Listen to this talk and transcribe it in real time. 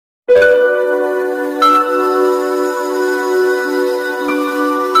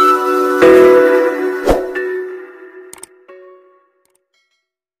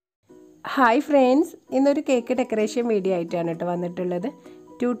Hi friends, ഇന്നൊരു cake decoration video ആയിട്ടാണ് കേട്ടോ വന്നിട്ടുള്ളത്.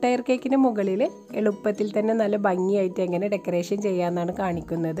 2 ടയർ കേക്കിന് മുകളിൽ എളുപ്പത്തിൽ തന്നെ നല്ല ഭംഗിയായിട്ട് എങ്ങനെ ഡെക്കറേഷൻ ചെയ്യാമെന്നാണ്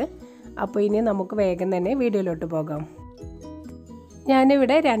കാണിക്കുന്നത്. അപ്പോൾ ഇനി നമുക്ക് വേഗം തന്നെ വീഡിയോയിലോട്ട് പോകാം.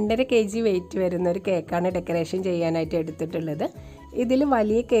 ഞാനിവിടെ 2.5 kg വെയിറ്റ് വരുന്ന ഒരു കേക്കാണ് ഡെക്കറേഷൻ ചെയ്യാനായിട്ട് എടുത്തിട്ടുള്ളത്. ഇതിൽ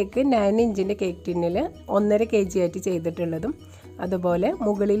വലിയ കേക്ക് 9 ഇഞ്ചിൻ്റെ കേക്ക് ടിന്നിൽ 1.5 kg ആയിട്ട് ചെയ്തിട്ടുള്ളതും, അതുപോലെ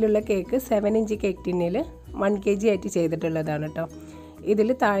മുകളിലുള്ള കേക്ക് 7 ഇഞ്ച് കേക്ക് ടിന്നിൽ 1 kg ആയിട്ട് ചെയ്തിട്ടുള്ളതാണ് കേട്ടോ. ഇതിൽ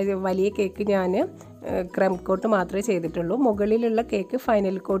താഴെ വലിയ കേക്ക് ഞാൻ ക്രം കോട്ട് മാത്രമേ ചെയ്തിട്ടുള്ളൂ. മുകളിലുള്ള കേക്ക്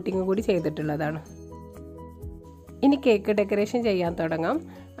ഫൈനൽ കോട്ടിങ് കൂടി ചെയ്തിട്ടുള്ളതാണ്. ഇനി കേക്ക് ഡെക്കറേഷൻ ചെയ്യാൻ തുടങ്ങാം.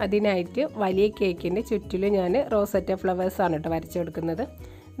 അതിനായിട്ട് വലിയ കേക്കിൻ്റെ ചുറ്റിലും ഞാൻ റോസറ്റ ഫ്ലവേഴ്സാണ് കേട്ടോ വരച്ചു കൊടുക്കുന്നത്.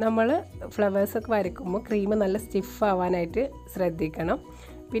 നമ്മൾ ഫ്ലവേഴ്സൊക്കെ വരയ്ക്കുമ്പോൾ ക്രീം നല്ല സ്റ്റിഫ് ആവാനായിട്ട് ശ്രദ്ധിക്കണം.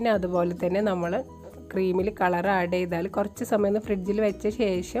 പിന്നെ അതുപോലെ തന്നെ നമ്മൾ ക്രീമിൽ കളർ ആഡ് ചെയ്താൽ കുറച്ച് സമയം ഫ്രിഡ്ജിൽ വെച്ച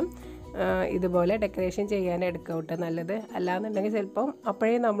ശേഷം ഇതുപോലെ ഡെക്കറേഷൻ ചെയ്യാൻ എടുക്കട്ടെ നല്ലത്. അല്ലാന്നുണ്ടെങ്കിൽ ചിലപ്പം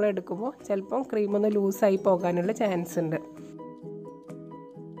അപ്പോഴേ നമ്മൾ എടുക്കുമ്പോൾ ചിലപ്പം ക്രീമൊന്ന് ലൂസായി പോകാനുള്ള ചാൻസ് ഉണ്ട്.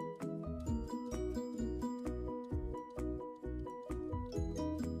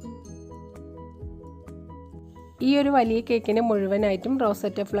 ഈ ഒരു വലിയ കേക്കിന് മുഴുവനായിട്ടും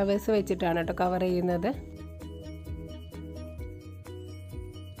റോസറ്റ ഫ്ലവേഴ്സ് വെച്ചിട്ടാണ് കേട്ടോ കവർ ചെയ്യുന്നത്.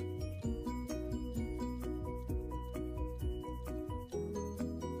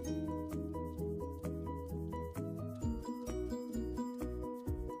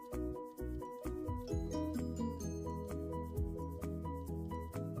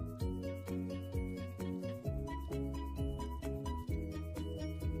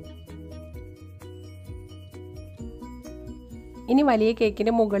 ഇനി വലിയ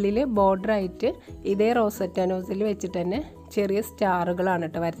കേക്കിൻ്റെ മുകളിൽ ബോർഡറായിട്ട് ഇതേ റോസറ്റ നോസിൽ വെച്ചിട്ട് തന്നെ ചെറിയ സ്റ്റാറുകളാണ്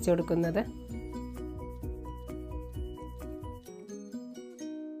കേട്ടോ വരച്ചു കൊടുക്കുന്നത്.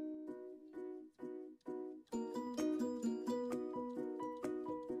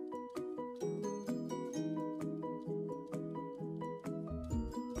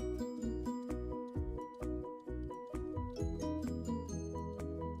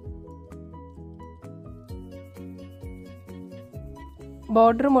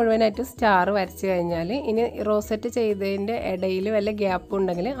 ബോർഡർ മുഴുവനായിട്ട് സ്റ്റാർ വരച്ച് കഴിഞ്ഞാൽ ഇനി റോസറ്റ് ചെയ്തതിൻ്റെ ഇടയിൽ വല്ല ഗ്യാപ്പ്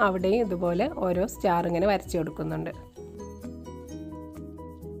ഉണ്ടെങ്കിൽ അവിടെയും ഇതുപോലെ ഓരോ സ്റ്റാർ ഇങ്ങനെ വരച്ച് കൊടുക്കുന്നുണ്ട്.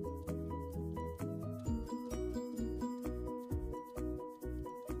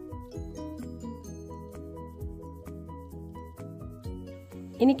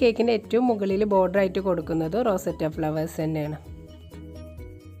 ഇനി കേക്കിൻ്റെ ഏറ്റവും മുകളിൽ ബോർഡറായിട്ട് കൊടുക്കുന്നത് റോസറ്റ ഫ്ലവേഴ്സ് തന്നെയാണ്.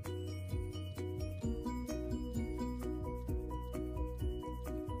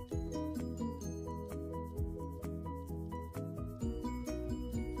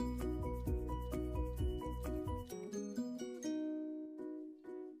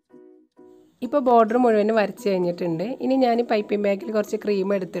 ഇപ്പോൾ ബോർഡർ മുഴുവൻ വരച്ച് കഴിഞ്ഞിട്ടുണ്ട്. ഇനി ഞാൻ പൈപ്പിംഗ് ബാഗിൽ കുറച്ച് ക്രീം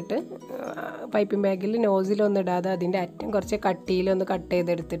എടുത്തിട്ട് പൈപ്പിംഗ് ബാഗിൽ നോസിലൊന്നും ഇടാതെ അതിൻ്റെ അറ്റം കുറച്ച് കട്ടിയിലൊന്ന് കട്ട്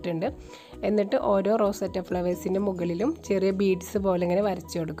ചെയ്തെടുത്തിട്ടുണ്ട്. എന്നിട്ട് ഓരോ റോസറ്റ ഫ്ലവേഴ്സിൻ്റെ മുകളിലും ചെറിയ ബീഡ്സ് പോലെ ഇങ്ങനെ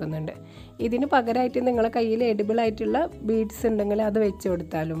വരച്ച് കൊടുക്കുന്നുണ്ട്. ഇതിന് പകരമായിട്ട് നിങ്ങളുടെ കയ്യിൽ എഡിബിൾ ആയിട്ടുള്ള ബീഡ്സ് ഉണ്ടെങ്കിൽ അത് വെച്ച്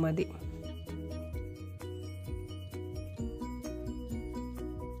കൊടുത്താലും മതി.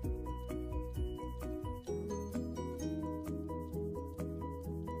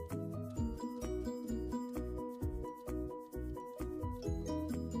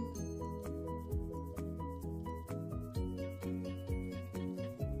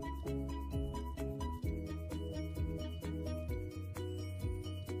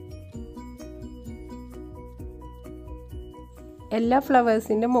 എല്ലാ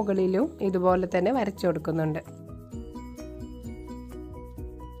ഫ്ലവേഴ്സിൻ്റെ മുകളിലും ഇതുപോലെ തന്നെ വരച്ചു കൊടുക്കുന്നുണ്ട്.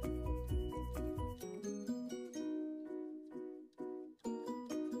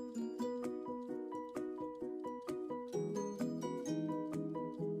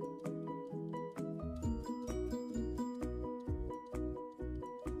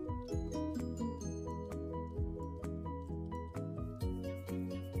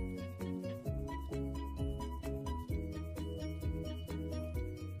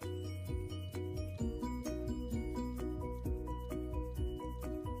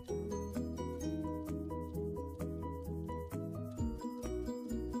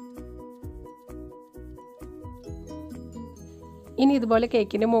 ഇനി ഇതുപോലെ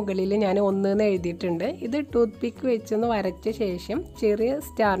കേക്കിൻ്റെ മുകളിൽ ഞാൻ 1 എന്ന് എഴുതിയിട്ടുണ്ട്. ഇത് ടൂത്ത് പിക്ക് വെച്ചൊന്ന് വരച്ച ശേഷം ചെറിയ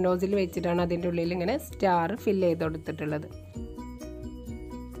സ്റ്റാർ നോസിൽ വെച്ചിട്ടാണ് അതിൻ്റെ ഉള്ളിൽ ഇങ്ങനെ സ്റ്റാർ ഫില്ല് ചെയ്ത് കൊടുത്തിട്ടുള്ളത്.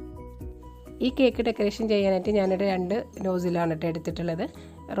 ഈ കേക്ക് ഡെക്കറേഷൻ ചെയ്യാനായിട്ട് ഞാനൊരു 2 നോസിലാണ് കേട്ടോ എടുത്തിട്ടുള്ളത്.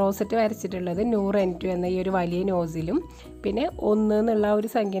 റോസറ്റ് വരച്ചിട്ടുള്ളത് 100 N2 എന്ന ഈ ഒരു വലിയ നോസിലും, പിന്നെ 1 എന്നുള്ള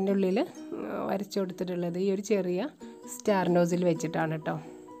ഒരു സംഖ്യൻ്റെ ഉള്ളിൽ വരച്ചു കൊടുത്തിട്ടുള്ളത് ഈ ഒരു ചെറിയ സ്റ്റാർ നോസിൽ വെച്ചിട്ടാണ് കേട്ടോ.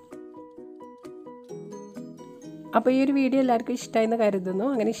 അപ്പോൾ ഈ ഒരു വീഡിയോ എല്ലാവർക്കും ഇഷ്ടമായെന്ന് കരുതുന്നു.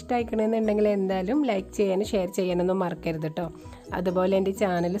 അങ്ങനെ ഇഷ്ടമായിക്കണമെന്നുണ്ടെങ്കിൽ എന്തായാലും ലൈക്ക് ചെയ്യാനും ഷെയർ ചെയ്യാനൊന്നും മറക്കരുത് കേട്ടോ. അതുപോലെ എൻ്റെ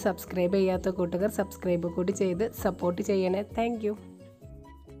ചാനൽ സബ്സ്ക്രൈബ് ചെയ്യാത്ത കൂട്ടുകാർ സബ്സ്ക്രൈബ് കൂടി ചെയ്ത് സപ്പോർട്ട് ചെയ്യണേ. താങ്ക്